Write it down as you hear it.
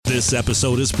This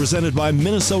episode is presented by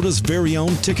Minnesota's very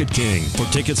own Ticket King. For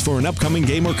tickets for an upcoming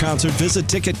game or concert, visit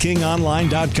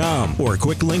TicketKingOnline.com or a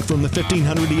quick link from the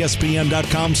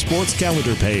 1500ESPN.com sports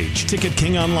calendar page.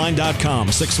 TicketKingOnline.com,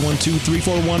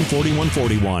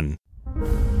 612-341-4141.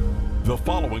 The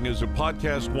following is a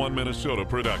Podcast One Minnesota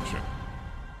production.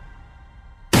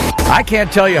 I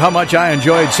can't tell you how much I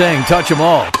enjoyed saying touch 'em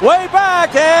all. Way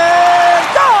back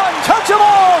and gone! Touch 'em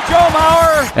all, Joe Mauer!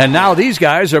 And now these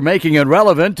guys are making it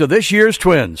relevant to this year's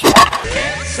Twins.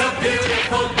 It's a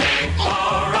beautiful day for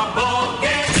a ball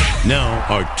game. Now,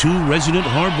 our two resident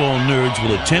hardball nerds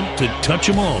will attempt to touch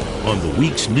 'em all on the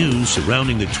week's news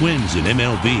surrounding the Twins in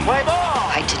MLB. Play ball!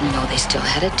 I didn't know they still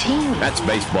had a team. That's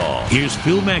baseball. Here's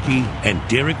Phil Mackey and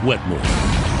Derek Wetmore.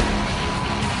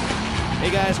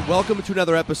 Hey guys, welcome to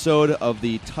another episode of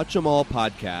the Touch 'em All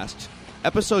podcast.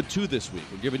 Episode 2 this week.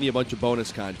 We're giving you a bunch of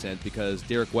bonus content because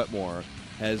Derek Wetmore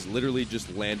has literally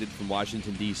just landed from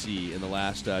Washington, D.C. in the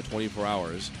last 24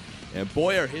 hours. And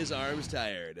boy, are his arms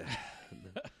tired.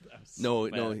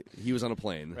 No, he was on a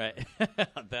plane. Right.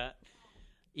 That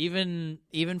even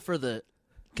for the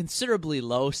considerably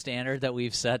low standard that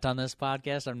we've set on this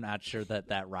podcast, I'm not sure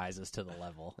that rises to the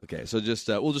level. Okay, so just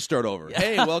we'll just start over.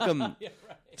 Hey, welcome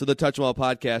to the Touch 'em All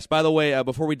podcast. By the way,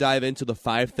 before we dive into the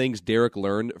 5 things Derek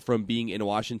learned from being in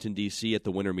Washington, D.C. at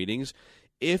the winter meetings,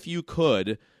 if you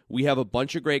could, we have a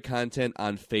bunch of great content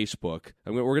on Facebook.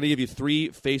 We're going to give you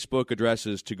 3 Facebook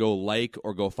addresses to go like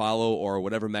or go follow or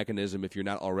whatever mechanism if you're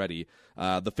not already.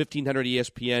 The 1500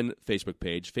 ESPN Facebook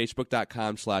page,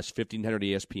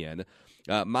 facebook.com/1500ESPN.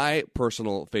 My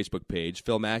personal Facebook page,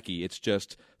 Phil Mackey, it's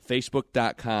just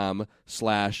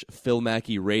facebook.com/Phil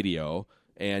Mackey Radio.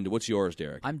 And what's yours,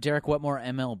 Derek? I'm Derek Wetmore,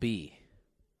 MLB.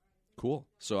 Cool.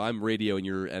 So I'm radio and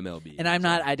you're MLB. And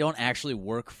I don't actually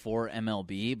work for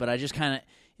MLB, but I just kind of,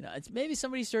 it's maybe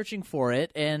somebody searching for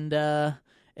it and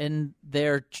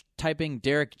they're typing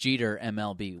Derek Jeter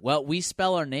MLB. Well, we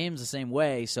spell our names the same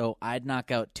way, so I'd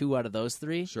knock out 2 out of those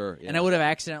 3. Sure. Yeah. And I would have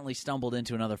accidentally stumbled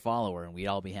into another follower, and we'd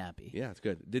all be happy. Yeah, it's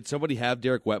good. Did somebody have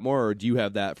Derek Wetmore, or do you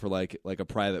have that for like a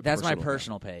private? That's my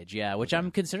personal page, yeah, which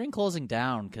I'm considering closing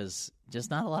down because just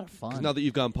not a lot of fun. Now that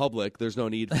you've gone public, there's no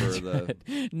need for the.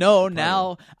 No,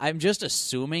 now I'm just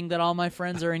assuming that all my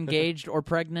friends are engaged or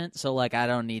pregnant, so like I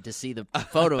don't need to see the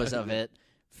photos of it.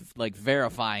 Like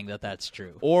verifying that that's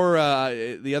true. Or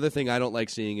the other thing I don't like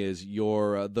seeing is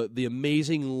your the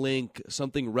amazing link,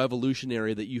 something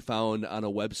revolutionary that you found on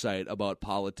a website about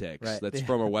politics. Right. That's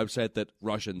from a website that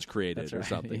Russians created or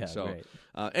something. Yeah, so, right.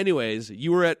 Anyways,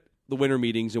 you were at the winter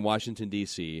meetings in Washington,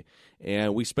 D.C.,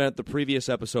 and we spent the previous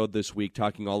episode this week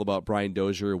talking all about Brian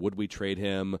Dozier. Would we trade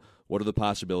him? What are the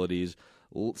possibilities?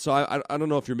 So I don't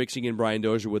know if you're mixing in Brian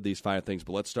Dozier with these 5 things,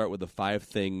 but let's start with the 5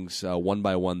 things one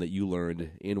by one that you learned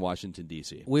in Washington,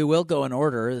 D.C. We will go in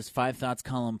order. This 5 Thoughts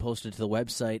column posted to the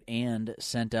website and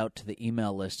sent out to the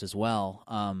email list as well.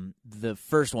 The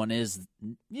first one is,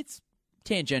 it's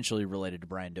tangentially related to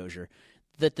Brian Dozier,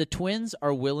 that the Twins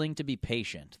are willing to be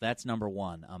patient. That's number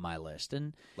 1 on my list.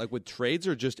 And like with trades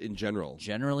or just in general?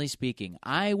 Generally speaking,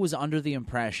 I was under the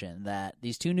impression that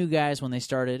these 2 new guys, when they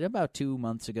started about 2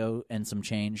 months ago and some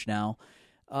change now,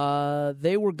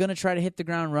 they were going to try to hit the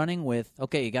ground running with,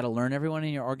 okay, you got to learn everyone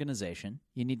in your organization.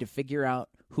 You need to figure out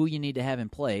who you need to have in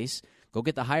place. Go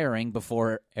get the hiring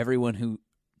before everyone who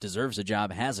deserves a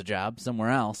job has a job somewhere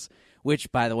else,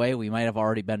 which, by the way, we might have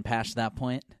already been past that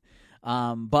point.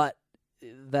 But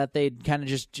that they'd kind of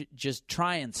just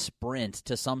try and sprint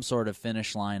to some sort of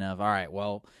finish line of, all right,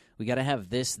 well, we got to have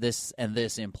this, and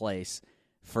this in place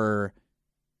for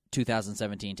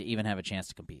 2017 to even have a chance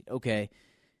to compete. Okay,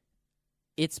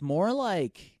 it's more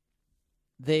like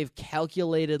they've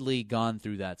calculatedly gone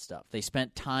through that stuff. They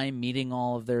spent time meeting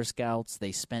all of their scouts.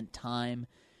 They spent time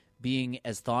being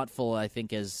as thoughtful, I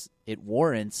think, as it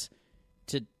warrants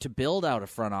to build out a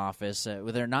front office.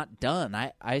 They're not done.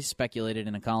 I speculated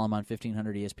in a column on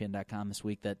 1500ESPN.com this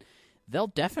week that they'll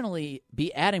definitely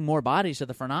be adding more bodies to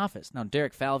the front office. Now,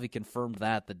 Derek Falvey confirmed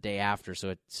that the day after, so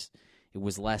it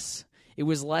was less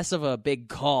of a big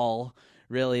call,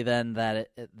 really, than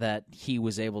that he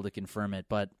was able to confirm it.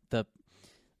 But the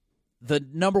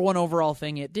number 1 overall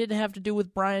thing, it did have to do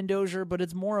with Brian Dozier, but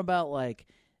it's more about, like,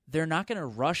 they're not going to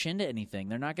rush into anything.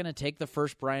 They're not going to take the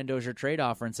first Brian Dozier trade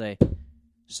offer and say,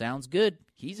 sounds good.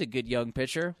 He's a good young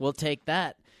pitcher. We'll take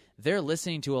that. They're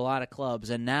listening to a lot of clubs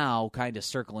and now kind of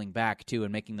circling back, too,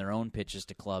 and making their own pitches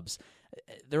to clubs.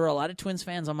 There were a lot of Twins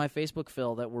fans on my Facebook,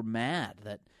 Phil, that were mad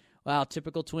that, wow,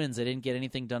 typical Twins, they didn't get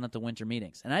anything done at the winter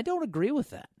meetings. And I don't agree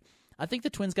with that. I think the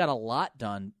Twins got a lot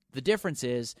done. The difference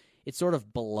is it's sort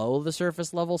of below the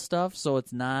surface level stuff, so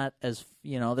it's not as,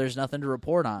 there's nothing to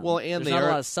report on. Well, and there's not a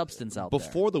lot of substance out there.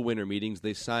 Before the winter meetings,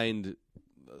 they signed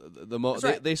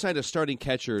right. they signed a starting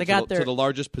catcher to the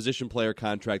largest position player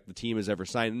contract the team has ever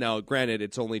signed. Now, granted,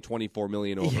 it's only $24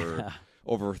 million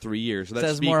over 3 years. So that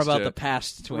says more about the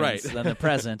past Twins than the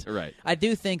present. Right. I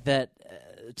do think that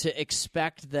to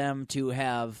expect them to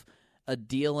have a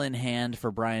deal in hand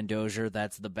for Brian Dozier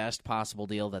that's the best possible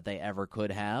deal that they ever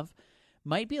could have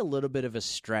might be a little bit of a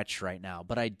stretch right now.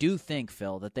 But I do think,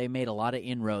 Phil, that they made a lot of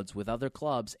inroads with other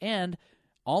clubs and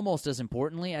almost as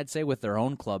importantly, I'd say with their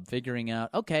own club, figuring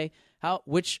out, okay,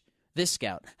 this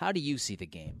scout, how do you see the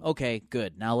game? Okay,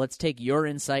 good. Now let's take your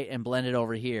insight and blend it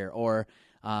over here. Or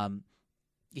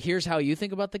here's how you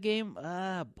think about the game.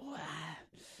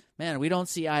 Man, we don't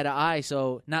see eye to eye,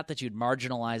 so not that you'd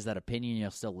marginalize that opinion,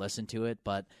 you'll still listen to it,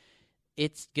 but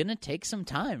it's going to take some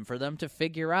time for them to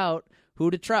figure out who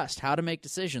to trust, how to make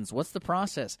decisions, what's the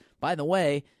process. By the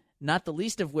way, not the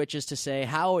least of which is to say,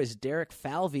 how is Derek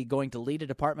Falvey going to lead a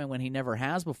department when he never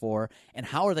has before, and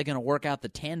how are they going to work out the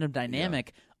tandem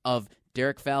dynamic of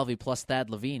Derek Falvey plus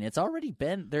Thad Levine? It's already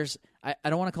been, I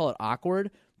don't want to call it awkward,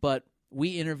 but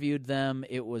we interviewed them.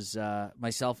 It was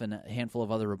myself and a handful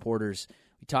of other reporters.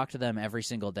 We talked to them every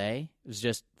single day. It was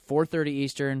just 4:30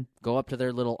 Eastern, go up to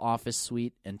their little office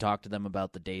suite and talk to them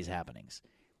about the day's happenings.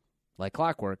 Like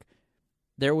clockwork.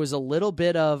 There was a little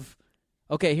bit of,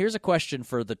 okay, here's a question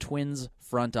for the Twins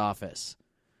front office.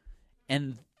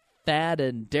 And Thad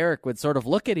and Derek would sort of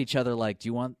look at each other like,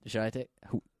 should I take?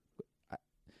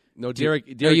 No,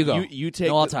 Derek, there you go. You take.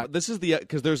 No, I'll talk. This is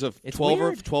because there's a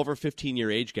 12 or 15 year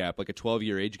age gap, like a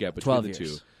 12-year age gap between the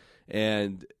two.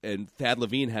 And Thad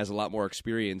Levine has a lot more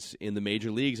experience in the major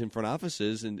leagues in front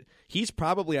offices, and he's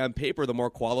probably on paper the more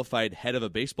qualified head of a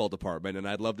baseball department. And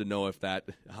I'd love to know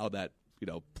how that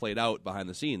played out behind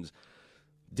the scenes.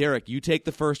 Derek, you take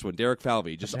the first one. Derek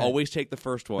Falvey, just always take the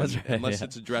first one, unless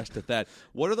it's addressed at that.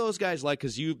 What are those guys like?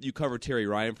 Because you covered Terry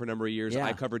Ryan for a number of years. Yeah.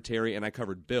 I covered Terry, and I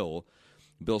covered Bill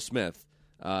Smith.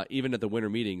 Even at the winter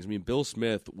meetings, Bill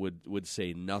Smith would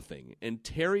say nothing. And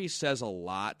Terry says a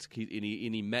lot, and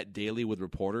he met daily with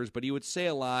reporters, but he would say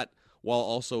a lot while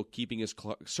also keeping his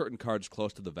certain cards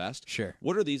close to the vest. Sure.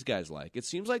 What are these guys like? It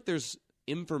seems like there's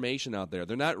information out there.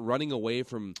 They're not running away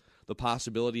from the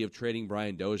possibility of trading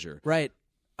Brian Dozier. Right.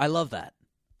 I love that.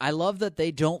 I love that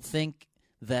they don't think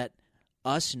that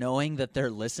us knowing that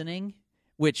they're listening,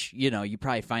 which, you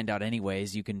probably find out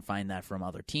anyways. You can find that from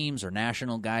other teams or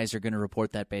national guys are going to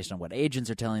report that based on what agents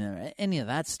are telling them, any of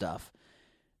that stuff.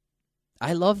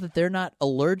 I love that they're not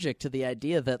allergic to the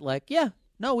idea that,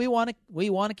 we want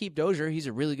to keep Dozier. He's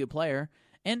a really good player.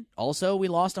 And also, we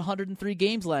lost 103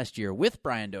 games last year with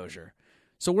Brian Dozier.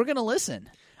 So we're going to listen.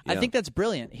 Yeah. I think that's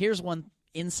brilliant. Here's one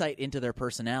insight into their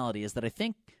personality is that I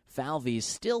think Falvey's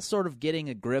still sort of getting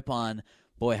a grip on,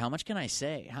 boy, how much can I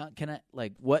say? How can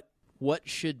I, what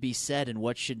should be said and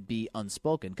what should be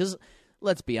unspoken? Because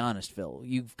let's be honest, Phil,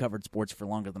 you've covered sports for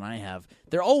longer than I have.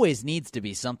 There always needs to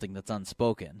be something that's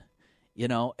unspoken.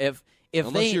 If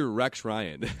unless you're Rex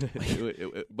Ryan,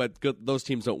 but those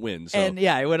teams don't win. So. And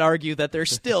I would argue that there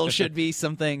still should be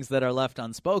some things that are left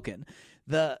unspoken.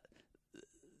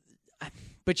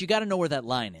 But you got to know where that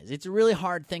line is. It's a really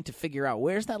hard thing to figure out.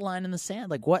 Where's that line in the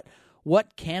sand?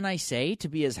 What can I say to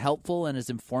be as helpful and as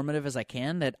informative as I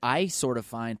can that I sort of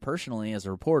find personally as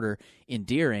a reporter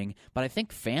endearing, but I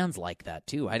think fans like that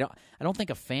too. I don't think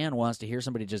a fan wants to hear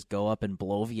somebody just go up and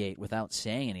bloviate without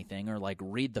saying anything or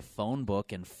read the phone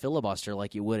book and filibuster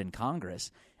like you would in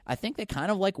Congress. I think they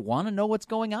kind of want to know what's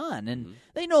going on, and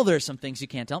they know there's some things you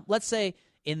can't tell them. Let's say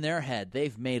in their head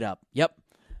they've made up, yep,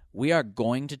 we are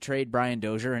going to trade Brian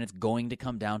Dozier and it's going to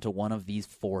come down to one of these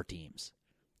 4 teams.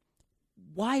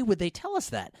 Why would they tell us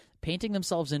that? Painting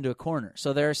themselves into a corner.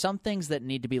 So there are some things that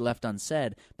need to be left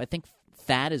unsaid, but I think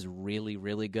Thad is really,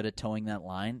 really good at towing that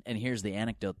line, and here's the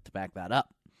anecdote to back that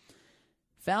up.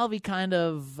 Falvey kind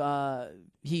of,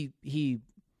 he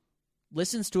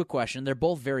listens to a question. They're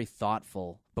both very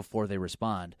thoughtful before they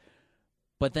respond,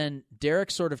 but then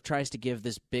Derek sort of tries to give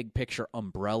this big picture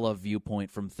umbrella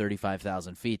viewpoint from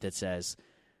 35,000 feet that says,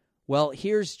 well,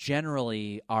 here's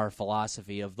generally our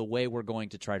philosophy of the way we're going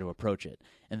to try to approach it.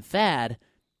 And Thad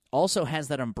also has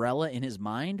that umbrella in his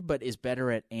mind, but is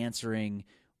better at answering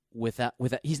without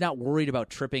he's not worried about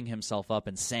tripping himself up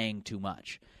and saying too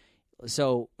much.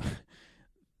 So,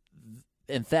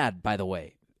 and Thad, by the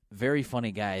way, very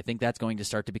funny guy. I think that's going to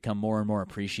start to become more and more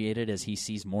appreciated as he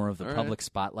sees more of the public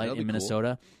spotlight in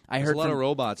Minnesota. Cool. There's a lot of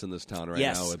robots in this town right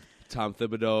now with Tom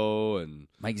Thibodeau and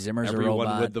Mike Zimmer's everyone a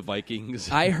robot with the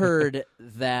Vikings. I heard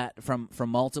that from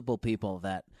multiple people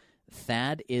that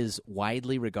Thad is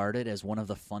widely regarded as one of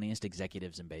the funniest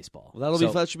executives in baseball. Well,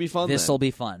 that should be fun. This will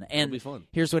be fun. And it'll be fun.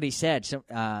 Here's what he said. So,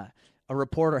 a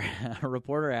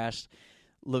reporter asked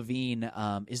Levine,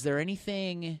 "Is there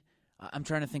anything?" I'm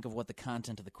trying to think of what the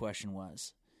content of the question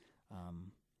was.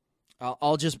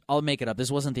 I'll make it up.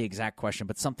 This wasn't the exact question,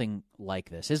 but something like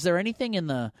this. Is there anything in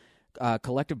the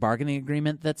collective bargaining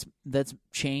agreement that's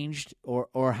changed,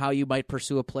 or how you might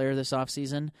pursue a player this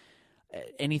offseason?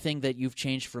 Anything that you've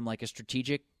changed from like a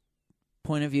strategic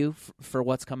point of view for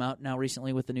what's come out now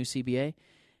recently with the new CBA?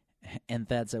 And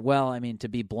Thad said, well, I mean, to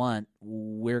be blunt,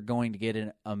 we're going to get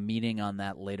in a meeting on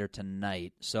that later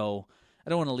tonight. So I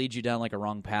don't want to lead you down like a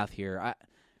wrong path here.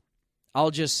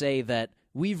 I'll just say that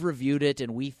we've reviewed it,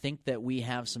 and we think that we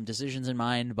have some decisions in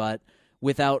mind, but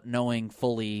without knowing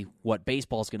fully what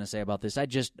baseball's going to say about this,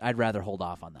 I'd rather hold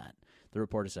off on that. The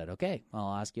reporter said, okay,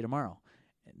 I'll ask you tomorrow.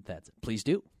 And that's it. Please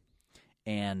do.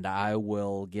 And I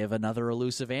will give another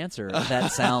elusive answer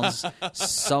that sounds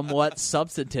somewhat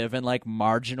substantive and like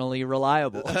marginally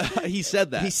reliable. He said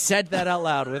that. He said that out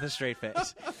loud with a straight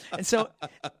face. And so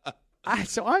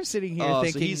I'm sitting here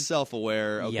thinking, so he's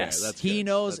self-aware. Okay, yes, that's he good.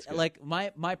 knows. That's good.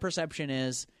 Like my perception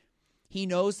is, he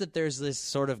knows that there's this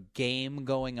sort of game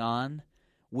going on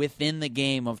within the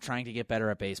game of trying to get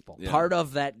better at baseball. Yeah. Part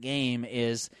of that game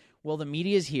is, well, the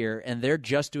media's here and they're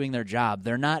just doing their job.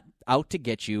 They're not out to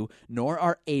get you, nor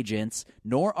are agents,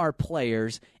 nor are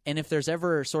players. And if there's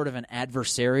ever sort of an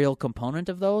adversarial component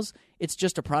of those, it's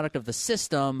just a product of the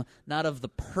system, not of the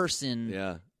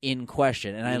person in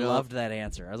question. And I loved that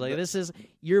answer. I was like,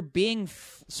 you're being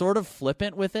sort of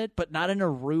flippant with it, but not in a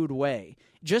rude way.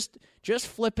 Just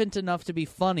flippant enough to be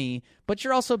funny, but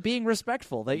you're also being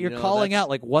respectful, that you're calling out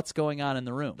like what's going on in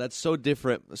the room. That's so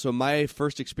different. So my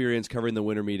first experience covering the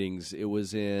winter meetings, it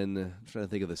was I'm trying to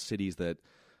think of the cities that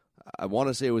I want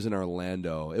to say it was in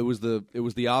Orlando. It was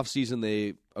the off season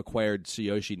they acquired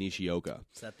Tsuyoshi Nishioka.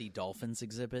 Is that the Dolphins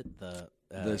exhibit?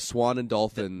 The Swan and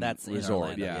Dolphin that's Resort.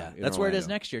 Orlando, yeah. That's where it is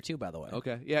next year too, by the way.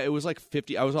 Okay. Yeah, it was like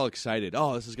 50. I was all excited.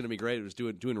 Oh, this is going to be great. It was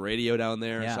doing radio down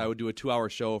there. Yeah. So I would do a 2-hour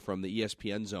show from the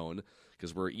ESPN zone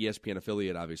because we're ESPN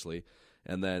affiliate, obviously.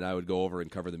 And then I would go over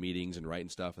and cover the meetings and write and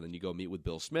stuff. And then you go meet with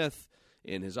Bill Smith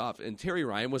in his office. And Terry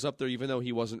Ryan was up there, even though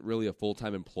he wasn't really a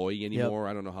full-time employee anymore. Yep.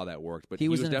 I don't know how that worked. But he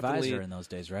was an definitely advisor in those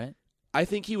days, right? I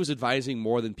think he was advising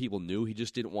more than people knew. He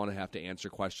just didn't want to have to answer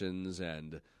questions,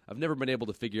 and I've never been able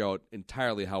to figure out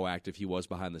entirely how active he was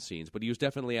behind the scenes. But he was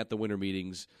definitely at the winter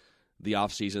meetings. The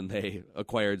offseason, they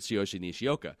acquired Tsuyoshi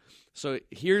Nishioka. So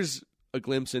here's a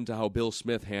glimpse into how Bill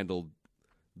Smith handled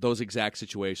those exact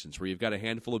situations, where you've got a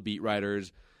handful of beat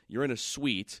writers, you're in a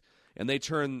suite, and they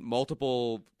turn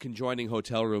multiple conjoining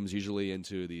hotel rooms usually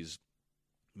into these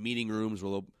meeting rooms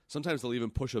where sometimes they'll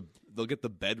even they'll get the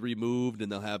bed removed,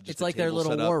 and they'll have just it's like their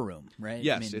little war room, right?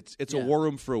 Yes, it's a war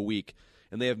room for a week,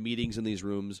 and they have meetings in these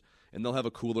rooms, and they'll have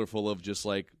a cooler full of just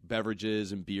like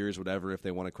beverages and beers, whatever, if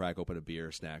they want to crack open a beer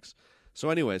or snacks. So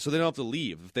anyway, so they don't have to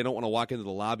leave. If they don't want to walk into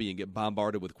the lobby and get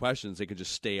bombarded with questions, they can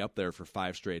just stay up there for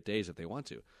 5 straight days if they want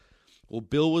to. Well,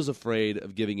 Bill was afraid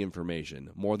of giving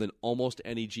information more than almost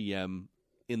any GM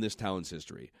in this town's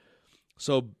history.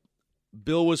 So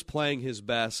Bill was playing his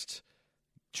best,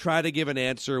 try to give an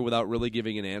answer without really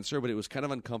giving an answer, but it was kind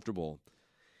of uncomfortable.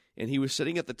 And he was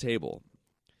sitting at the table,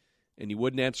 and he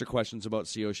wouldn't answer questions about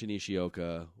Tsuyoshi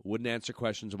Nishioka, wouldn't answer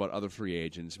questions about other free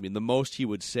agents. I mean, the most he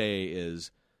would say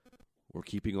is, we're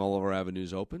keeping all of our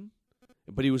avenues open.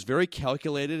 But he was very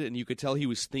calculated, and you could tell he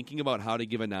was thinking about how to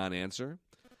give a non-answer.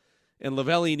 And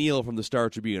Lavelli Neal from the Star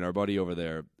Tribune, our buddy over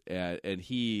there, and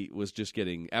he was just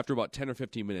getting, after about 10 or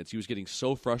 15 minutes, he was getting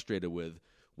so frustrated with,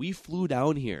 we flew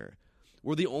down here.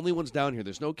 We're the only ones down here.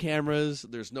 There's no cameras.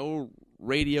 There's no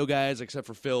radio guys except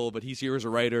for Phil, but he's here as a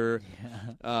writer.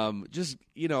 Yeah.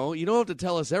 You don't have to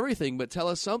tell us everything, but tell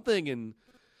us something.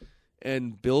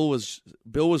 And Bill was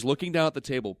looking down at the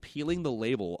table, peeling the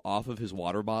label off of his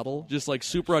water bottle, just like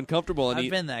super uncomfortable. And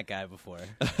I've been that guy before.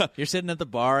 You're sitting at the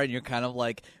bar and you're kind of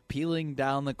like peeling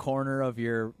down the corner of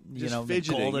your,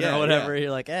 fidgeting, golden or whatever. Yeah.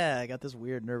 You're like, I got this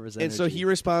weird nervous energy. And so he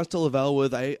responds to Lavelle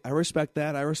with, I respect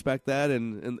that,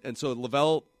 and so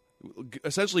Lavelle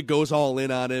essentially goes all in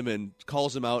on him and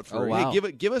calls him out for,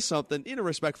 hey, give us something in a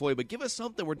respectful way, but give us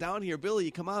something. We're down here,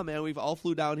 Billy. Come on, man. We've all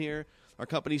flew down here. Our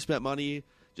company spent money.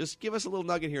 Just give us a little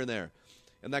nugget here and there.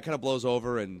 And that kind of blows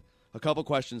over, and a couple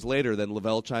questions later, then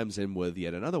Lavelle chimes in with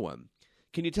yet another one.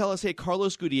 Can you tell us, hey,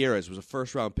 Carlos Gutierrez was a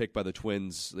first-round pick by the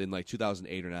Twins in like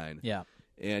 2008 or 9. Yeah.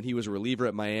 And he was a reliever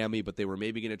at Miami, but they were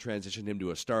maybe going to transition him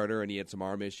to a starter, and he had some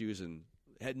arm issues and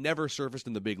had never surfaced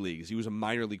in the big leagues. He was a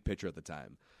minor league pitcher at the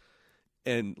time.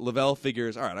 And Lavelle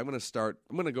figures, all right, I'm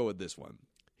going to go with this one.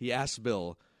 He asks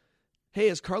Bill, hey,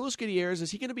 is Carlos Gutierrez,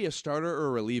 is he going to be a starter or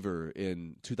a reliever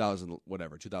in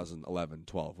 2011,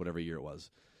 12, whatever year it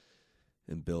was?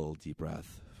 And Bill, deep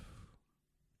breath.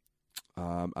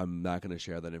 I'm not going to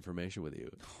share that information with you.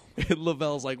 And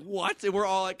Lavelle's like, what? And we're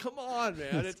all like, come on,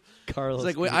 man. It's Carlos. It's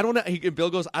like, wait, I don't. And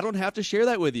Bill goes, I don't have to share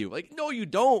that with you. Like, no, you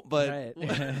don't. But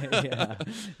right.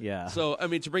 yeah. So, I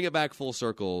mean, to bring it back full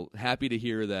circle, happy to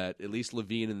hear that at least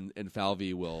Levine and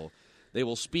Falvey will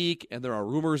speak, and there are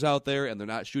rumors out there, and they're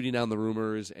not shooting down the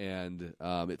rumors, and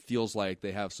it feels like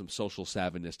they have some social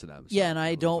savviness to them. So yeah, and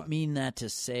I don't mean that to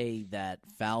say that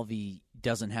Falvey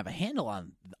doesn't have a handle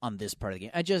on this part of the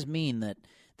game. I just mean that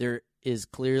there is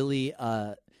clearly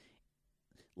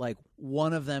like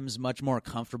one of them's much more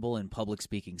comfortable in public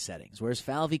speaking settings, whereas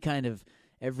Falvey kind of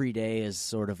every day is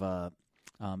sort of a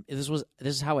this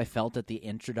is how I felt at the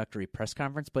introductory press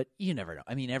conference, but you never know.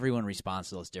 I mean, everyone responds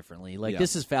to those differently. Like,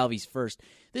 This is Falvey's first.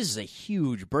 This is a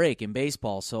huge break in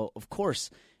baseball, so of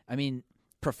course, I mean,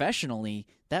 professionally,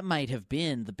 that might have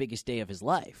been the biggest day of his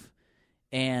life.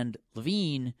 And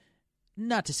Levine,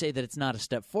 not to say that it's not a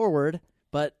step forward,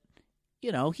 but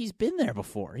you know, he's been there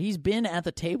before. He's been at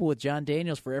the table with John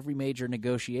Daniels for every major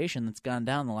negotiation that's gone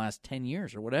down the last 10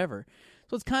 years or whatever.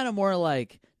 So it's kind of more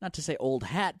like, not to say old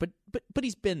hat, but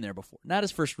he's been there before. Not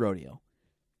his first rodeo.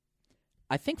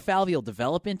 I think Falvey will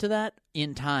develop into that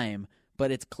in time, but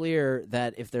it's clear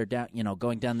that if they're down,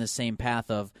 going down this same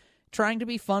path of trying to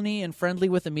be funny and friendly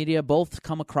with the media, both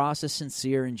come across as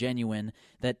sincere and genuine,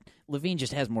 that Levine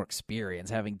just has more experience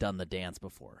having done the dance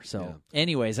before. So,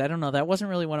 anyways, I don't know. That wasn't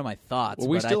really one of my thoughts. Were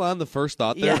we still on the first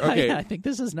thought there? Yeah, okay. yeah, I think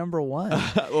this is number one.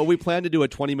 Well, we plan to do a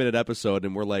 20-minute episode,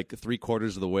 and we're like 3/4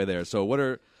 of the way there. So what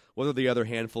are the other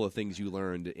handful of things you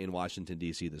learned in Washington,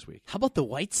 D.C. this week? How about the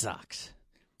White Sox?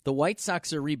 The White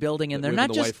Sox are rebuilding, and they're not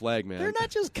the just white flag, man. They're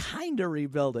not just kind of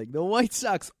rebuilding. The White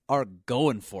Sox are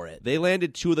going for it. They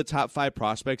landed 2 of the top 5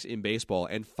 prospects in baseball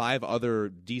and 5 other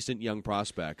decent young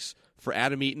prospects for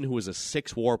Adam Eaton, who was a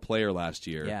 6-WAR player last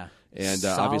year. Yeah, and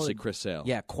obviously Chris Sale.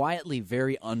 Yeah, quietly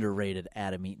very underrated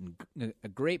Adam Eaton. A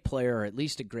great player, or at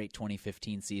least a great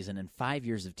 2015 season, and 5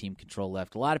 years of team control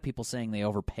left. A lot of people saying they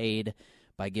overpaid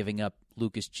by giving up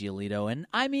Lucas Giolito. And,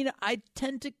 I mean, I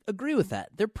tend to agree with that.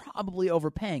 They're probably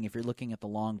overpaying if you're looking at the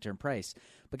long-term price.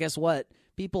 But guess what?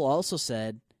 People also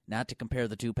said, not to compare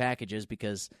the two packages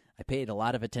because I paid a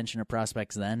lot of attention to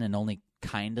prospects then and only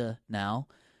kind of now,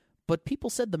 but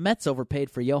people said the Mets overpaid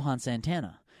for Johan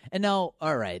Santana. And now,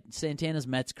 all right, Santana's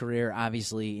Mets career,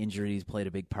 obviously injuries played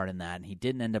a big part in that, and he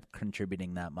didn't end up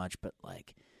contributing that much, but,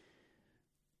 like,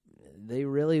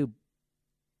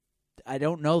 I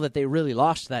don't know that they really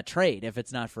lost that trade if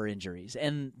it's not for injuries.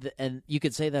 And you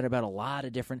could say that about a lot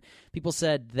of different people.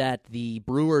 Said that the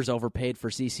Brewers overpaid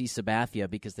for CC Sabathia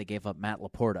because they gave up Matt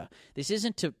Laporta. This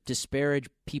isn't to disparage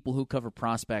people who cover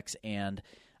prospects, and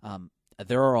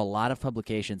there are a lot of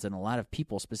publications and a lot of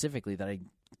people specifically that I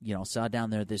saw down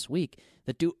there this week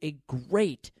that do a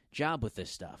great job with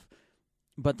this stuff.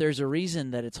 But there's a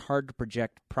reason that it's hard to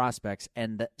project prospects,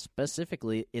 and that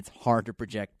specifically it's hard to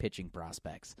project pitching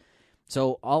prospects.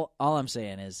 So all I'm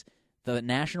saying is the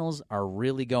Nationals are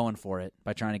really going for it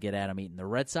by trying to get Adam Eaton. The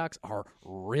Red Sox are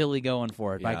really going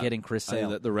for it by getting Chris Sale.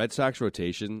 I mean, the Red Sox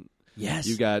rotation, yes,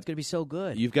 it's going to be so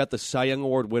good. You've got the Cy Young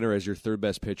Award winner as your third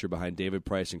best pitcher behind David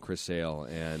Price and Chris Sale,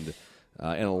 and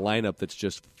a lineup that's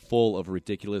just full of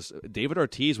ridiculous. David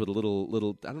Ortiz with a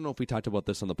little. I don't know if we talked about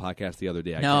this on the podcast the other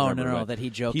day. No, that he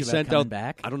joked about coming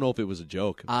back. I don't know if it was a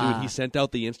joke, dude. He sent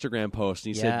out the Instagram post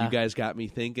and he said, "You guys got me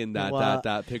thinking."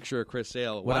 Picture of Chris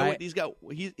Sale.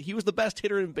 He was the best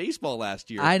hitter in baseball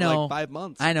last year. I know, for like 5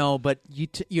 months. I know, but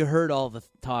you heard all the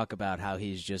talk about how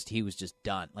he was just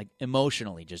done, like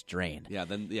emotionally just drained. Yeah,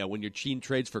 when your team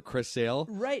trades for Chris Sale,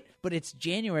 right? But it's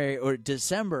January or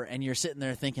December, and you're sitting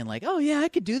there thinking like, "Oh yeah, I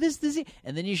could do this,"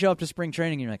 and then you show up to spring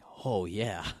training and you're like, oh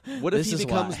yeah. What if he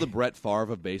becomes the Brett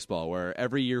Favre of baseball, where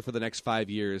every year for the next 5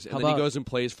 years, and then he goes and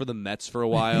plays for the Mets for a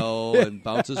while and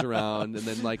bounces around, and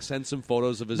then like sends some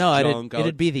photos of his junk.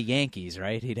 It'd be the Yankees,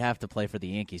 right? He'd have to play for the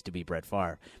Yankees to be Brett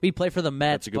Favre. He'd play for the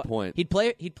Mets. That's a good point. He'd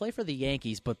play for the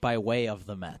Yankees, but by way of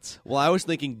the Mets. Well, I was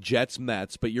thinking Jets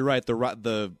Mets, but you're right.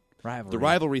 The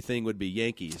rivalry thing would be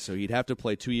Yankees, so he'd have to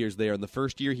play 2 years there. And the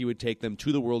first year he would take them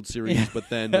to the World Series, but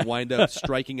then wind up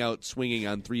striking out swinging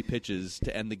on 3 pitches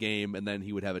to end the game, and then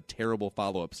he would have a terrible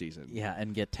follow-up season. Yeah,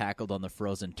 and get tackled on the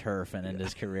frozen turf and end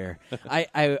his career.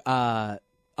 I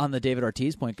on the David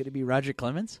Ortiz point, could it be Roger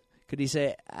Clemens? Could he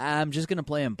say, I'm just going to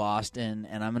play in Boston,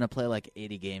 and I'm going to play like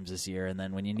 80 games this year, and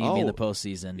then when you need me in the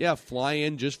postseason. Yeah, fly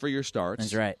in just for your starts.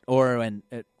 That's right. Or when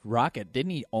Rocket,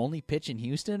 didn't he only pitch in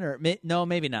Houston? Or no,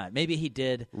 maybe not. Maybe he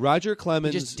did. Roger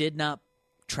Clemens. He just did not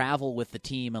travel with the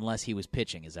team unless he was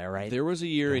pitching. Is that right? There was a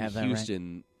year in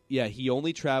Houston. Right? Yeah, he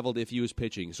only traveled if he was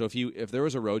pitching. So if there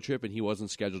was a road trip and he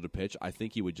wasn't scheduled to pitch, I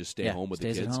think he would just stay home with the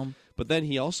kids. At home. But then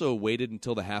he also waited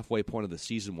until the halfway point of the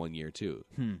season one year too,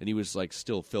 and he was like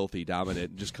still filthy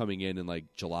dominant, just coming in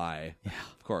like July. Yeah,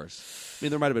 of course. I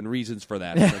mean, there might have been reasons for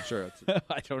that. I'm not sure.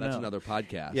 I don't know. That's another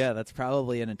podcast. Yeah, that's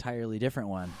probably an entirely different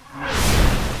one.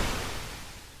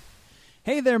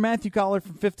 Hey there, Matthew Collar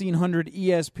from 1500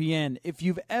 ESPN. If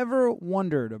you've ever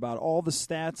wondered about all the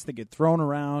stats that get thrown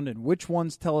around and which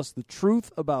ones tell us the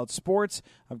truth about sports,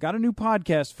 I've got a new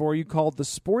podcast for you called The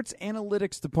Sports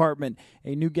Analytics Department.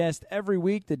 A new guest every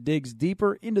week that digs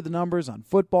deeper into the numbers on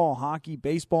football, hockey,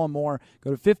 baseball, and more.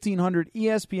 Go to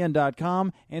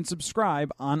 1500ESPN.com and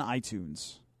subscribe on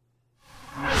iTunes.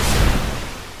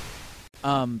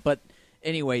 But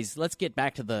anyways, let's get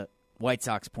back to the White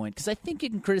Sox point, because I think you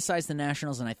can criticize the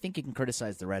Nationals and I think you can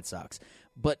criticize the Red Sox.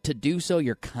 But to do so,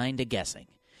 you're kind of guessing.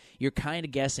 You're kind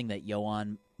of guessing that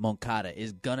Yoan Moncada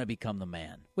is going to become the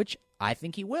man, which I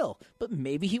think he will, but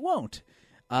maybe he won't.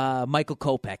 Michael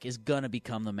Kopech is going to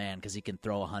become the man because he can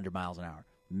throw 100 miles an hour.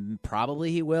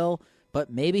 Probably he will, but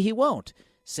maybe he won't.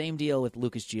 Same deal with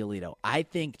Lucas Giolito. I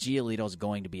think Giolito's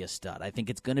going to be a stud. I think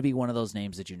it's going to be one of those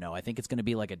names that you know. I think it's going to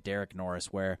be like a Derek Norris,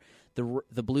 where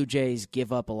the Blue Jays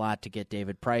give up a lot to get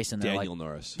David Price, and they're Daniel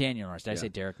Norris. Daniel Norris. Did I say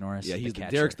Derek Norris? Yeah, he's the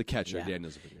catcher. Derek's the catcher. Yeah.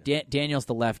 Daniel's Daniel's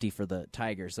the lefty for the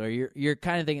Tigers. So you're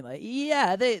kind of thinking like,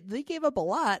 yeah, they gave up a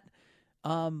lot,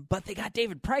 but they got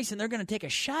David Price, and they're going to take a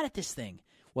shot at this thing.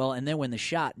 Well, and then when the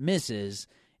shot misses,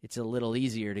 it's a little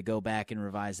easier to go back and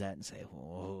revise that and say,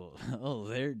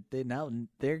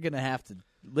 they're going to have to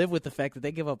live with the fact that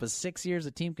they give up 6 years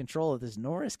of team control of this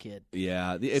Norris kid.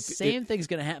 Yeah, same thing's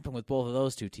going to happen with both of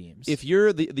those two teams. If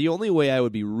you're the only way I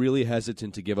would be really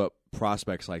hesitant to give up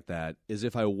prospects like that is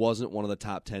if I wasn't one of the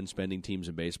top 10 spending teams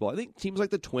in baseball. I think teams like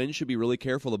the Twins should be really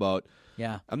careful about.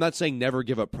 Yeah, I'm not saying never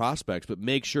give up prospects, but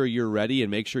make sure you're ready and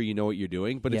make sure you know what you're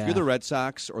doing. But if you're the Red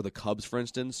Sox or the Cubs, for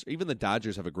instance, or even the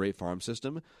Dodgers have a great farm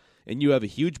system, and you have a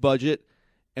huge budget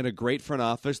and a great front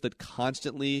office that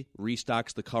constantly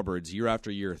restocks the cupboards year after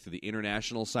year through the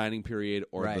international signing period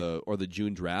or the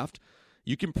June draft,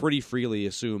 you can pretty freely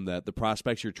assume that the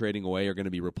prospects you're trading away are going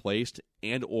to be replaced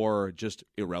and or just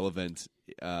irrelevant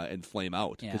and flame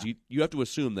out. Because you have to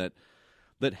assume that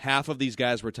half of these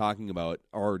guys we're talking about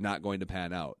are not going to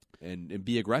pan out, and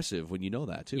be aggressive when you know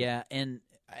that too. Yeah, and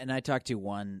I talked to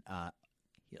one.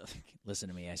 Listen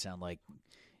to me, I sound like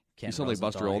Ken you sound like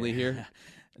Buster Olney here.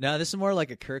 No, this is more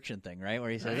like a Kirkshin thing, right? Where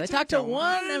he says, I talked to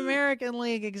one American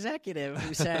League executive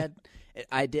who said,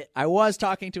 I was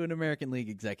talking to an American League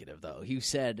executive, though. He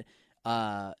said,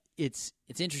 it's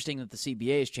interesting that the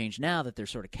CBA has changed now that they're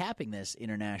sort of capping this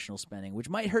international spending, which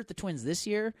might hurt the Twins this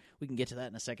year. We can get to that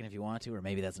in a second if you want to, or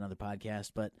maybe that's another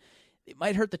podcast. But it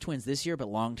might hurt the Twins this year, but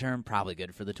long-term, probably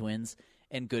good for the Twins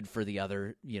and good for the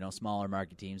other, smaller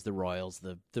market teams, the Royals,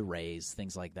 the Rays,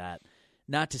 things like that.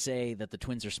 Not to say that the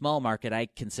Twins are small market. I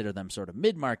consider them sort of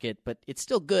mid-market, but it's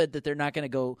still good that they're not going to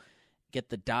go get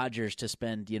the Dodgers to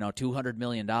spend, $200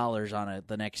 million on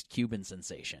the next Cuban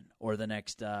sensation or the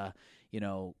next,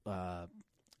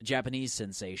 Japanese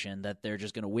sensation, that they're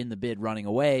just going to win the bid running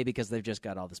away because they've just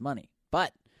got all this money.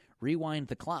 But rewind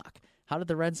the clock. How did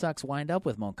the Red Sox wind up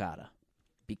with Moncada?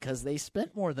 Because they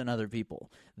spent more than other people.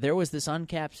 There was this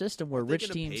uncapped system where rich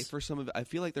teams pay for some of it. I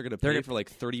feel like they're going to pay for like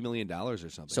 $30 million or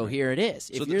something. So here it is.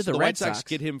 If you're the Red Red Sox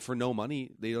get him for no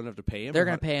money, they don't have to pay him. They're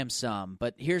going to pay him some.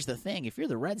 But here's the thing: if you're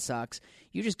the Red Sox,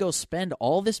 you just go spend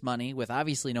all this money with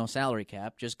obviously no salary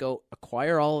cap. Just go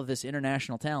acquire all of this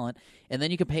international talent, and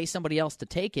then you can pay somebody else to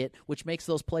take it, which makes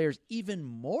those players even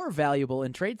more valuable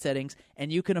in trade settings.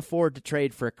 And you can afford to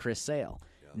trade for Chris Sale.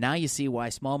 Now you see why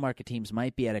small market teams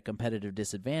might be at a competitive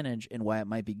disadvantage and why it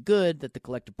might be good that the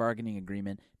collective bargaining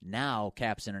agreement now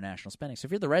caps international spending. So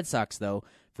if you're the Red Sox, though,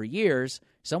 for years,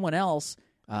 someone else,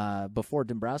 before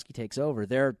Dombrowski takes over,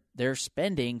 they're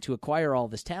spending to acquire all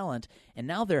this talent, and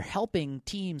now they're helping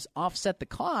teams offset the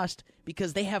cost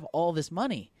because they have all this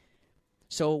money.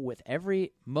 So with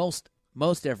most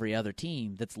every other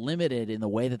team that's limited in the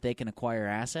way that they can acquire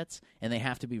assets, and they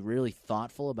have to be really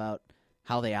thoughtful about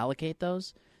how they allocate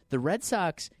those, the Red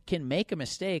Sox can make a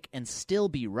mistake and still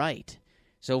be right.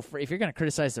 So if you're going to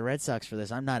criticize the Red Sox for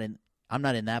this, I'm not in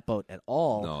that boat at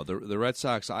all. No, the Red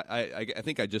Sox, I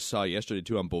think I just saw yesterday,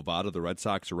 too, on Bovada, the Red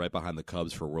Sox are right behind the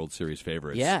Cubs for World Series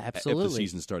favorites. Yeah, absolutely. If the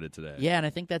season started today. Yeah, and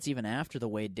I think that's even after the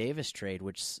Wade Davis trade,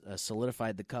 which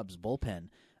solidified the Cubs' bullpen.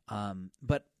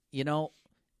 But,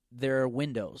 there are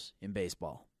windows in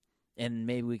baseball. And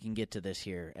maybe we can get to this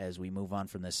here as we move on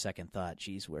from this second thought.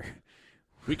 Geez,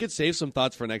 We could save some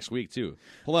thoughts for next week, too.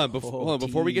 Hold on.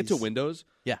 Before we get to windows,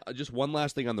 just one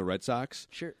last thing on the Red Sox.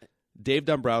 Sure. Dave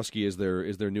Dombrowski is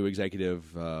their new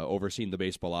executive overseeing the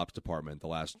baseball ops department the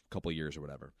last couple of years or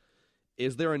whatever.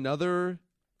 Is there another,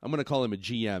 I'm going to call him a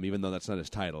GM, even though that's not his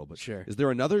title, but sure. Is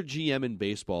there another GM in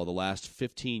baseball the last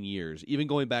 15 years, even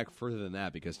going back further than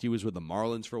that, because he was with the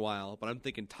Marlins for a while, but I'm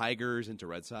thinking Tigers into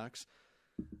Red Sox,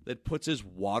 that puts his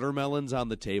watermelons on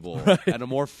the table at a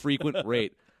more frequent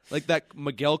rate? Like that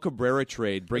Miguel Cabrera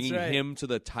trade, bringing him to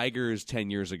the Tigers 10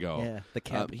 years ago.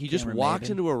 Yeah, he just walks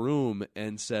into a room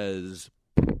and says,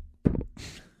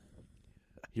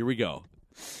 here we go.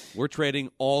 We're trading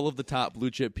all of the top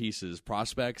blue-chip pieces,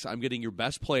 prospects. I'm getting your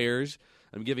best players.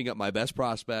 I'm giving up my best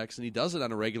prospects. And he does it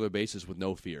on a regular basis with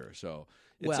no fear. So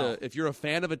if you're a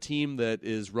fan of a team that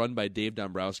is run by Dave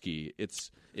Dombrowski,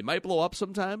 it might blow up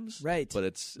sometimes, right? But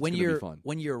it's going to be fun.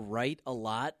 When you're right a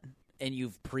lot, and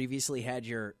you've previously had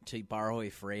your, to borrow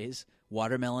a phrase,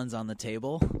 watermelons on the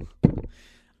table.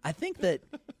 I think that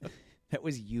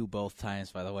was you both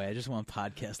times, by the way. I just want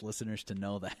podcast listeners to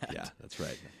know that. Yeah, that's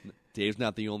right. Dave's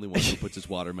not the only one who puts his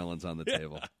watermelons on the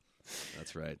table.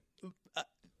 That's right.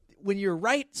 When you're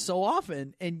right so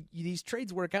often and these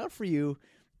trades work out for you,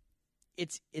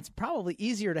 it's probably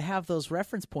easier to have those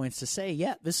reference points to say,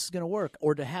 yeah, this is going to work,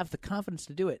 or to have the confidence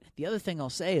to do it. The other thing I'll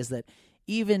say is that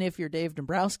even if you're Dave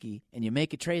Dombrowski and you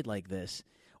make a trade like this,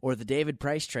 or the David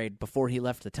Price trade before he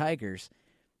left the Tigers,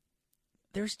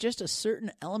 there's just a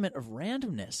certain element of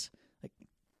randomness. Like,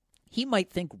 he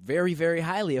might think very, very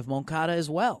highly of Moncada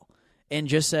as well, and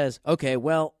just says, okay,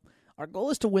 well, our goal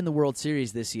is to win the World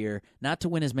Series this year, not to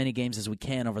win as many games as we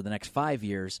can over the next 5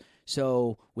 years.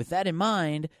 So with that in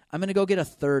mind, I'm going to go get a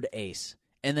third ace.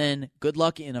 And then good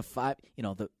luck in a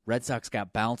the Red Sox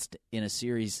got bounced in a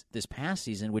series this past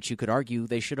season, which you could argue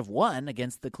they should have won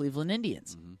against the Cleveland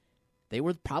Indians. Mm-hmm. They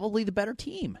were probably the better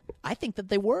team. I think that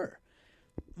they were.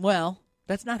 Well,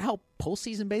 that's not how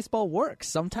postseason baseball works.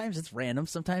 Sometimes it's random.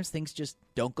 Sometimes things just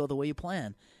don't go the way you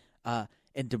plan.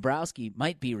 And Dombrowski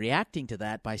might be reacting to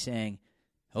that by saying,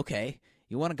 okay,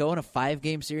 you want to go in a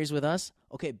 5-game series with us?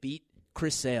 Okay, beat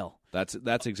Chris Sale. That's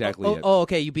exactly it. Oh,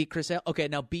 okay, you beat Chris Sale? Okay,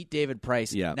 now beat David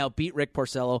Price. Yeah. Now beat Rick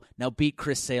Porcello. Now beat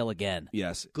Chris Sale again.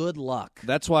 Yes. Good luck.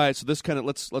 That's why, so this kind of,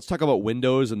 let's talk about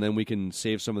windows, and then we can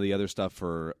save some of the other stuff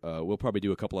for, we'll probably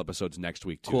do a couple episodes next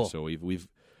week, too. Cool. So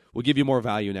we'll give you more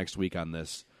value next week on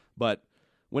this. But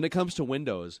when it comes to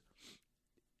windows,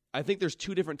 I think there's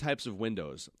two different types of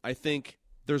windows. I think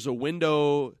there's a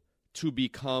window to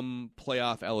become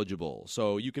playoff eligible.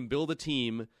 So you can build a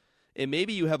team, and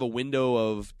maybe you have a window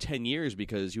of 10 years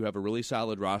because you have a really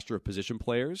solid roster of position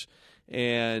players,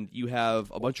 and you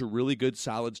have a bunch of really good,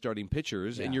 solid starting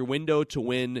pitchers, and your window to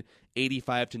win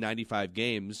 85 to 95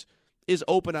 games is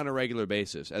open on a regular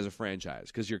basis as a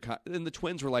franchise, because and the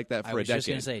Twins were like that for a decade. I was just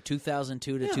going to say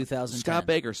 2002 to 2010. Scott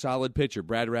Baker, solid pitcher.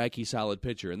 Brad Radke, solid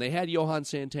pitcher. And they had Johan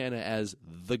Santana as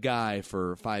the guy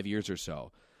for 5 years or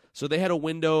so. So they had a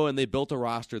window, and they built a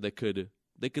roster that could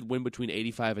win between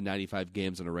 85 and 95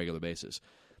 games on a regular basis.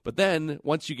 But then,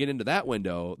 once you get into that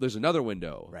window, there's another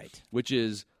window, right? Which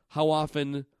is how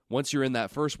often, once you're in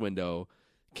that first window,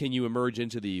 can you emerge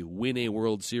into the win a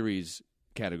World Series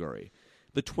category?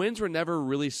 The Twins were never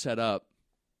really set up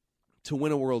to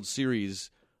win a World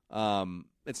Series.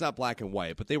 It's not black and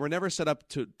white, but they were never set up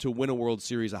to win a World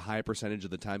Series a high percentage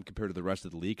of the time compared to the rest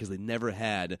of the league, because they never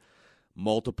had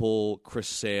multiple Chris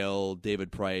Sale,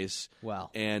 David Price,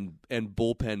 and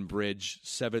bullpen bridge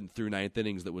 7th through 9th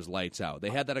innings that was lights out.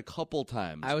 They had that a couple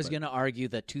times. I was going to argue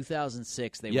that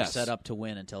 2006 they were set up to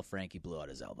win until Frankie blew out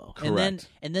his elbow. Correct.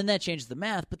 And then that changed the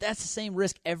math, but that's the same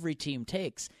risk every team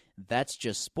takes. That's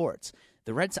just sports.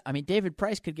 The Red Sox, David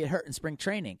Price could get hurt in spring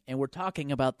training, and we're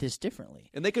talking about this differently.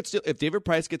 And they could still, if David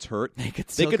Price gets hurt, they could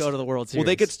go to the World Series. Well,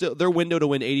 they could still, their window to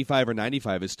win 85 or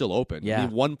 95 is still open. Yeah.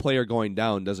 One player going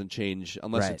down doesn't change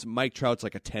unless it's Mike Trout's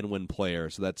like a 10-win player,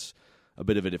 so that's a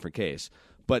bit of a different case.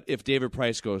 But if David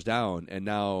Price goes down, and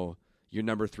now your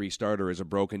number 3 starter is a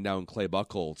broken down Clay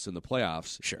Buchholz in the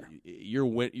playoffs, sure,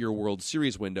 your World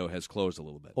Series window has closed a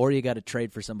little bit. Or you got to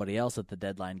trade for somebody else at the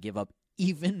deadline, give up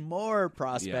even more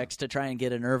prospects to try and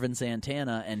get an Irvin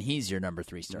Santana, and he's your number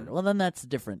 3 starter. Mm-hmm. Well, then that's a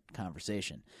different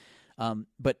conversation.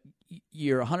 But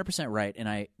you're 100% right,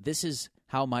 and this is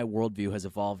how my worldview has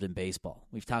evolved in baseball.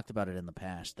 We've talked about it in the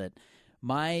past, that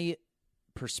my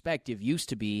perspective used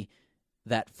to be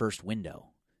that first window.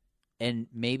 And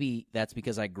maybe that's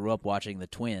because I grew up watching the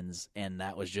Twins, and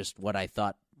that was just what I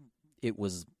thought it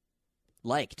was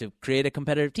like to create a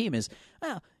competitive team is,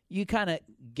 you kind of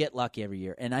get lucky every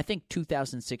year. And I think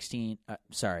 2016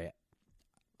 –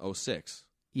 06.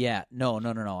 Yeah, no.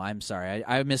 I'm sorry.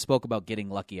 I misspoke about getting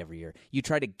lucky every year. You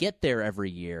try to get there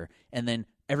every year, and then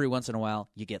every once in a while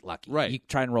you get lucky. Right. You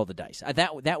try and roll the dice.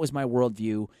 That was my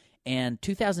worldview, and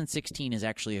 2016 is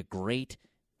actually a great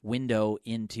window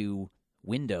into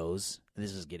Windows.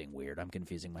 This is getting weird. I'm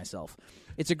confusing myself.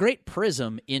 It's a great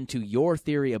prism into your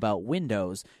theory about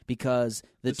Windows because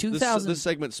the 2000... This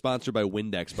segment's sponsored by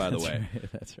Windex, by the way.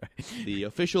 Right, that's right. The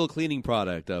official cleaning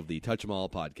product of the Touch 'Em All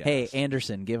podcast. Hey,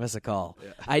 Anderson, give us a call.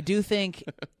 Yeah. I do think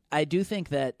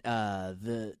that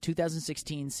the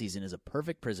 2016 season is a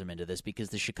perfect prism into this because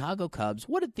the Chicago Cubs,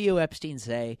 what did Theo Epstein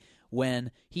say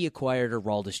when he acquired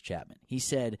Aroldis Chapman? He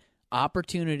said,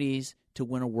 opportunities to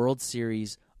win a World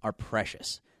Series are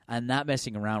precious. I'm not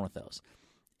messing around with those.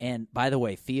 And by the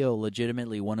way, Theo,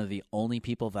 legitimately one of the only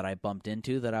people that I bumped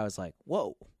into that I was like,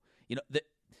 whoa. You know,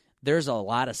 there's a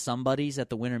lot of somebodies at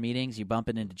the winter meetings. You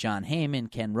bumping into John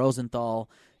Heyman, Ken Rosenthal,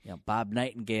 Bob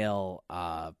Nightingale.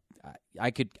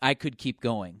 I could keep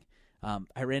going.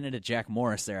 I ran into Jack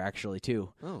Morris there actually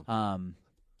too. Oh.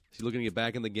 Is he looking to get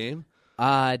back in the game?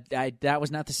 That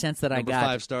was not the sense that I got. Number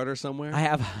 5 starter somewhere. I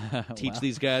have teach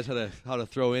these guys how to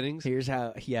throw innings. Here's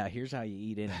how you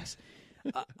eat innings.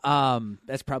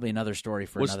 That's probably another story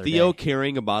for another day. Was Theo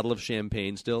carrying a bottle of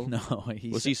champagne still? No.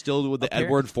 Was he still with the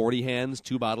Edward 40 hands,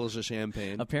 2 bottles of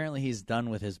champagne? Apparently he's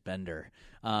done with his bender.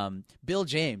 Bill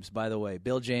James, by the way.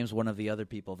 Bill James, one of the other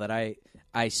people that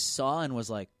I saw and was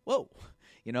like, whoa.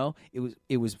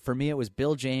 It was for me. It was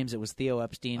Bill James. It was Theo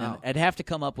Epstein. And I'd have to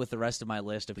come up with the rest of my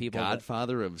list of people.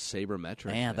 Godfather of sabermetrics.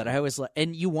 Man, that I was like,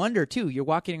 and you wonder too. You're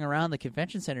walking around the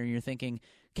convention center and you're thinking,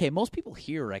 okay, most people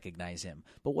here recognize him,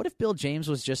 but what if Bill James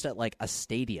was just at like a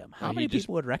stadium? How many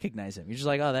people would recognize him? You're just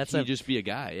like, oh, he'd just be a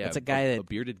guy. Yeah, that's a guy, a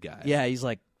bearded guy. Yeah, he's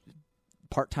like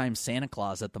part-time Santa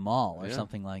Claus at the mall or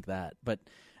something like that. But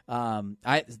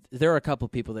there are a couple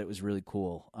of people that was really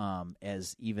cool,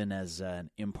 as an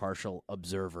impartial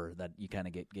observer that you kind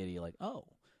of get giddy, like, oh,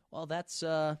 well, that's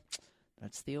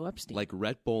Theo Epstein, like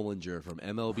Rhett Bollinger from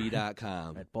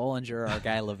MLB.com. Rhett Bollinger, our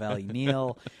guy Lavelli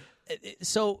Neal.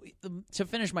 So to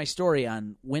finish my story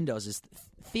on Windows is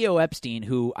Theo Epstein,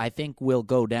 who I think will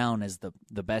go down as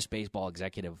the best baseball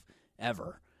executive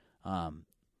ever,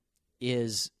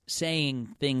 is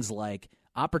saying things like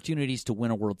opportunities to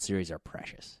win a World Series are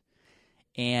precious.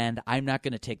 And I'm not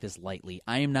going to take this lightly.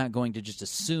 I am not going to just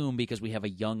assume because we have a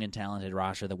young and talented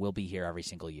roster that we'll be here every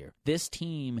single year. This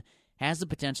team has the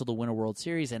potential to win a World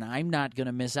Series, and I'm not going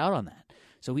to miss out on that.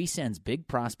 So he sends big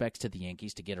prospects to the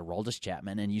Yankees to get Aroldis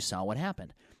Chapman, and you saw what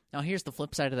happened. Now here's the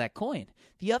flip side of that coin.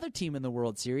 The other team in the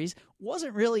World Series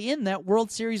wasn't really in that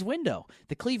World Series window.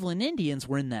 The Cleveland Indians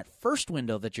were in that first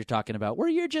window that you're talking about, where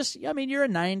you're a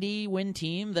 90-win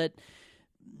team that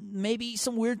maybe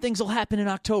some weird things will happen in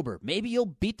October. Maybe you'll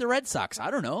beat the Red Sox.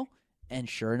 I don't know. And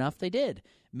sure enough, they did.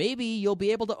 Maybe you'll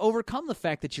be able to overcome the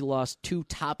fact that you lost 2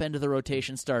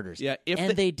 top-end-of-the-rotation starters. Yeah,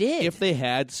 they did. If they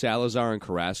had Salazar and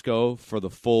Carrasco for the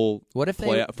full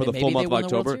full month of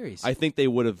October, I think they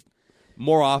would have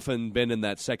more often been in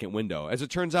that second window. As it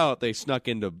turns out, they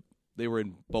were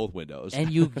in both windows.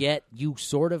 And you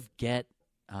sort of get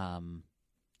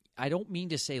I don't mean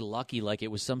to say lucky like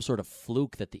it was some sort of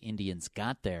fluke that the Indians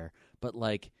got there, but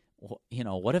like,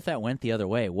 what if that went the other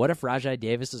way? What if Rajai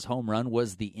Davis's home run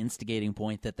was the instigating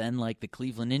point that then, like, the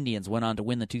Cleveland Indians went on to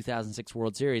win the 2006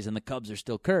 World Series and the Cubs are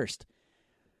still cursed?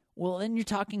 Well, then you're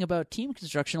talking about team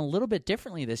construction a little bit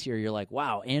differently this year. You're like,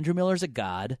 wow, Andrew Miller's a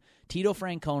god. Tito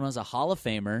Francona's a Hall of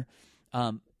Famer.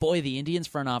 Boy, the Indians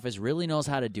front office really knows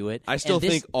how to do it. I still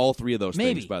think all 3 of those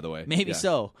things, by the way. Maybe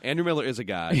so. Andrew Miller is a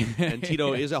guy, and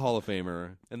Tito is a Hall of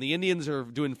Famer, and the Indians are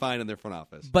doing fine in their front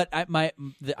office. But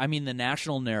the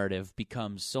national narrative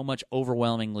becomes so much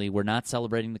overwhelmingly, we're not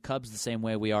celebrating the Cubs the same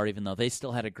way we are, even though they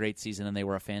still had a great season and they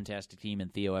were a fantastic team,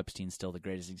 and Theo Epstein's still the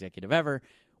greatest executive ever.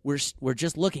 We're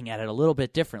just looking at it a little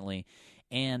bit differently,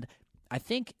 and I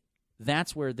think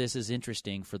that's where this is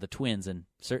interesting for the Twins, and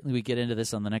certainly we get into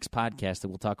this on the next podcast that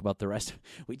we'll talk about the rest.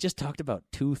 We just talked about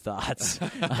 2 thoughts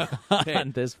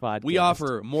on this podcast. We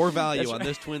offer more value on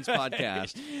this Twins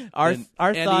podcast than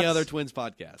any other Twins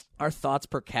podcast. Our thoughts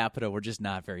per capita were just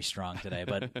not very strong today,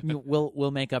 but we'll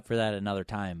make up for that another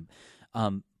time.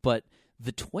 But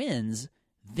the Twins,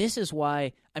 this is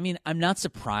why, I'm not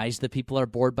surprised that people are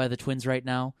bored by the Twins right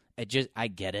now. I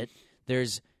get it.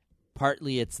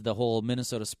 Partly it's the whole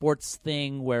Minnesota sports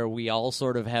thing where we all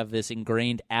sort of have this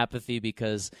ingrained apathy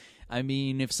because,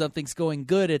 if something's going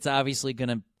good, it's obviously going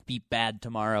to be bad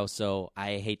tomorrow, so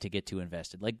I hate to get too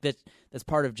invested. Like that's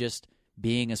part of just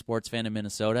being a sports fan in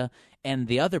Minnesota. And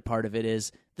the other part of it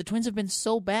is the Twins have been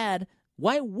so bad,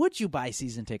 why would you buy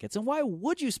season tickets? And why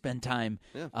would you spend time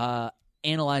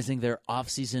analyzing their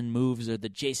offseason moves or the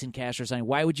Jason Cashner signing.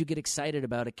 Why would you get excited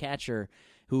about a catcher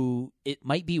who it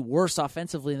might be worse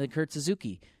offensively than Kurt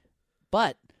Suzuki?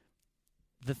 But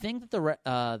the thing that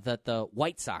the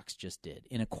White Sox just did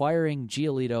in acquiring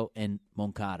Giolito and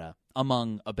Moncada,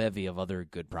 among a bevy of other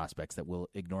good prospects that we'll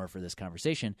ignore for this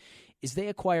conversation, is they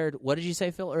acquired, what did you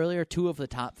say, Phil, earlier? 2 of the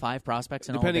top 5 prospects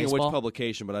in all of baseball? Depending on which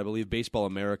publication, but I believe Baseball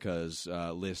America's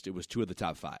list, it was 2 of the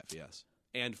top 5, yes.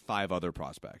 And 5 other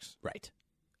prospects. Right.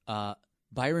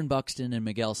 Byron Buxton and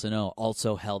Miguel Sano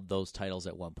also held those titles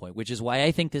at one point, which is why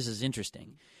I think this is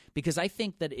interesting. Because I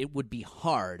think that it would be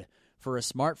hard for a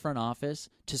smart front office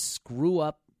to screw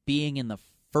up being in the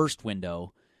first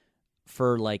window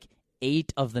for like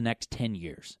 8 of the next 10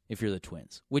 years if you're the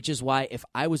Twins. Which is why if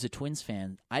I was a Twins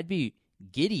fan, I'd be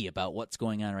giddy about what's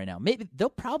going on right now. Maybe they'll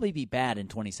probably be bad in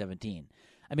 2017.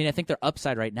 I mean, I think their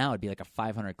upside right now would be like a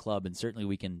 500 club, and certainly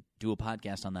we can do a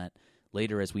podcast on that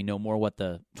later as we know more what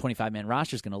the 25-man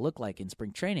roster is going to look like in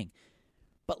spring training.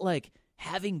 But, like,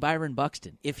 having Byron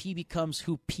Buxton, if he becomes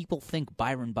who people think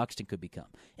Byron Buxton could become,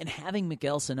 and having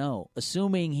Miguel Sano,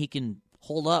 assuming he can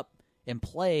hold up and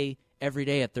play every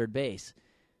day at third base,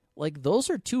 like, those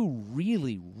are 2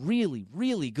 really, really,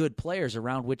 really good players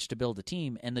around which to build a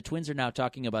team, and the Twins are now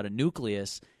talking about a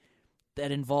nucleus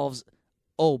that involves...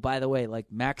 Oh, by the way,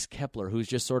 like Max Kepler, who's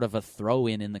just sort of a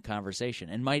throw-in in the conversation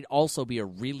and might also be a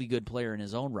really good player in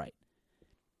his own right.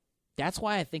 That's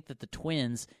why I think that the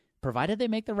Twins, provided they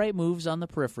make the right moves on the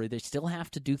periphery, they still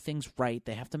have to do things right.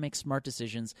 They have to make smart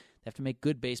decisions. They have to make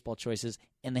good baseball choices,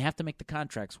 and they have to make the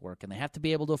contracts work, and they have to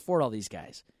be able to afford all these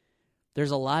guys.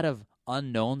 There's a lot of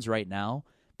unknowns right now,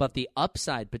 but the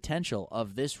upside potential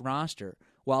of this roster,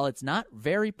 while it's not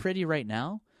very pretty right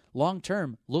now,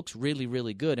 long-term looks really,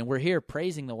 really good. And we're here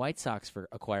praising the White Sox for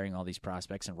acquiring all these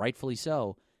prospects, and rightfully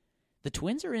so. The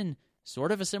Twins are in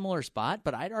sort of a similar spot,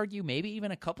 but I'd argue maybe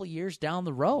even a couple years down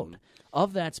the road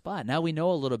of that spot. Now we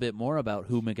know a little bit more about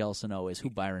who Miguel Sano is, who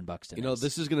Byron Buxton is. You know,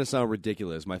 this is going to sound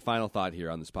ridiculous. My final thought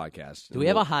here on this podcast. Do we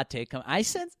have a hot take? I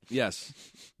sense... Yes.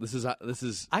 This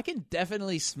is. I can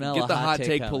definitely smell Get a the hot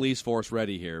take take police force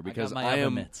ready here, because I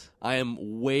am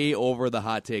way over the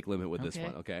hot take limit with this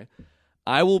one, okay?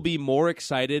 I will be more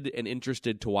excited and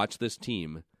interested to watch this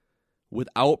team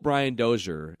without Brian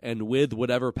Dozier and with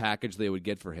whatever package they would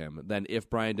get for him than if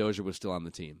Brian Dozier was still on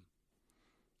the team.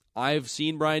 I've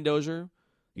seen Brian Dozier.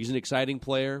 He's an exciting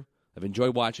player. I've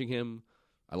enjoyed watching him.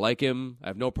 I like him. I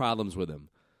have no problems with him.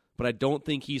 But I don't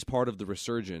think he's part of the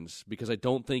resurgence, because I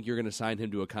don't think you're going to sign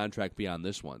him to a contract beyond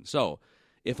this one. So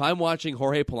if I'm watching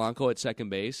Jorge Polanco at second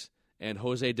base and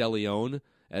Jose De Leon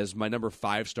as my number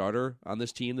 5 starter on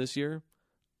this team this year,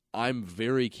 I'm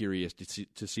very curious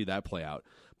to see that play out.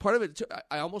 Part of it, too,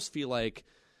 I almost feel like,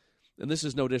 and this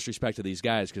is no disrespect to these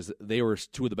guys because they were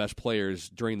 2 of the best players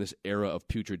during this era of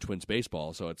putrid Twins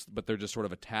baseball. But they're just sort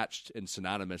of attached and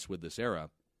synonymous with this era.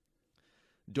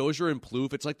 Dozier and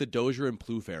Plouffe, it's like the Dozier and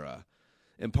Plouffe era,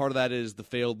 and part of that is the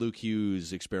failed Luke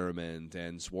Hughes experiment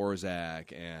and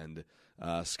Swarzak and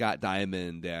Scott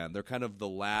Diamond, and they're kind of the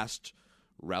last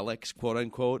relics, quote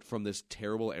unquote, from this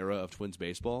terrible era of Twins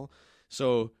baseball.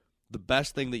 So the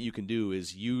best thing that you can do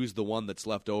is use the one that's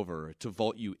left over to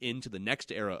vault you into the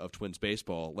next era of Twins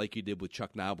baseball, like you did with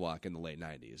Chuck Knobloch in the late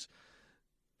 90s.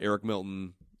 Eric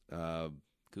Milton,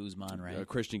 Guzman, right?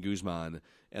 Christian Guzman.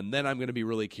 And then I'm going to be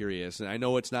really curious. And I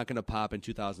know it's not going to pop in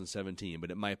 2017,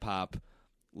 but it might pop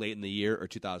late in the year or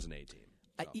 2018.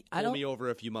 So pull me over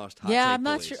if you must. I'm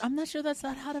not sure. I'm not sure that's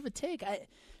that hot of a take.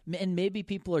 And maybe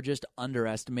people are just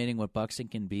underestimating what Buxton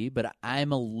can be, but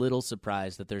I'm a little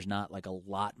surprised that there's not like a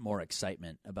lot more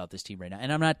excitement about this team right now.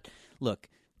 And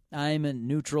I'm a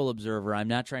neutral observer. I'm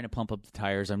not trying to pump up the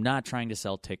tires. I'm not trying to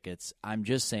sell tickets. I'm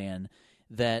just saying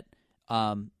that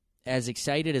as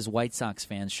excited as White Sox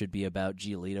fans should be about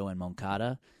Giolito and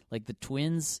Moncada, like the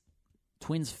Twins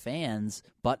fans,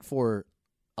 but for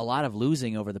a lot of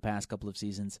losing over the past couple of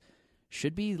seasons,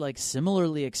 should be like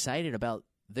similarly excited about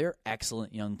their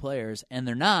excellent young players, and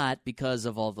they're not because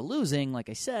of all the losing, like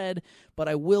I said, but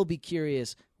I will be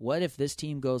curious, what if this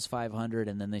team goes 500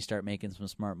 and then they start making some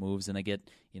smart moves and they get,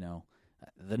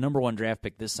 the number 1 draft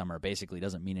pick this summer basically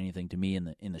doesn't mean anything to me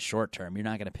in the short term. You're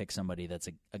not going to pick somebody that's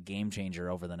a game changer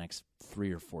over the next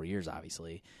 3 or 4 years,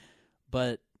 obviously.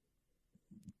 But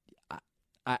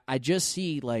I just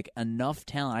see like enough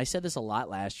talent. I said this a lot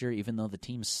last year, even though the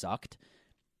team sucked.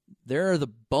 There are the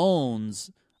bones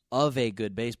of a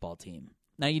good baseball team.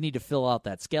 Now you need to fill out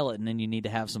that skeleton, and you need to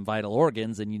have some vital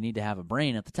organs, and you need to have a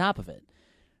brain at the top of it.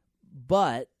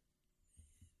 But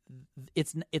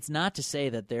it's not to say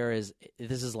that this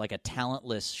is like a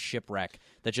talentless shipwreck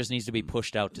that just needs to be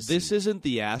pushed out to sea. This isn't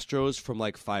the Astros from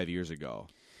like 5 years ago.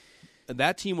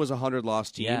 That team was a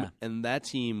 100-loss team, and that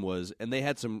team was, and they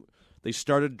had some. They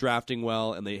started drafting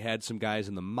well, and they had some guys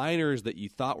in the minors that you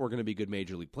thought were going to be good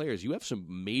major league players. You have some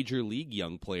major league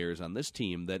young players on this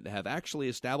team that have actually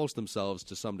established themselves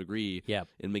to some degree.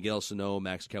 In Miguel Sano,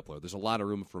 Max Kepler. There's a lot of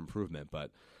room for improvement, but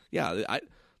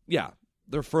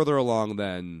they're further along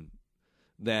than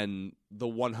the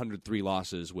 103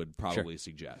 losses would probably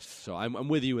suggest. So I'm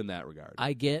with you in that regard.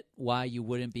 I get why you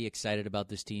wouldn't be excited about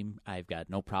this team. I've got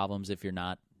no problems if you're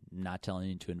not telling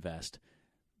you to invest.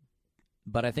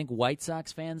 But I think White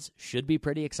Sox fans should be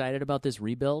pretty excited about this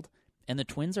rebuild. And the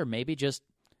Twins are maybe just,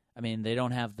 they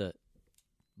don't have the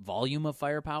volume of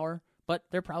firepower, but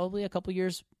they're probably a couple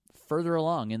years further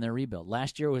along in their rebuild.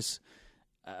 Last year was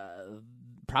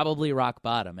probably rock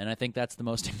bottom, and I think that's the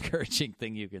most encouraging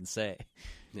thing you can say.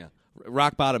 Yeah.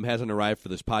 Rock bottom hasn't arrived for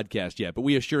this podcast yet, but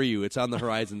we assure you it's on the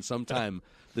horizon sometime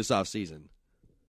this offseason.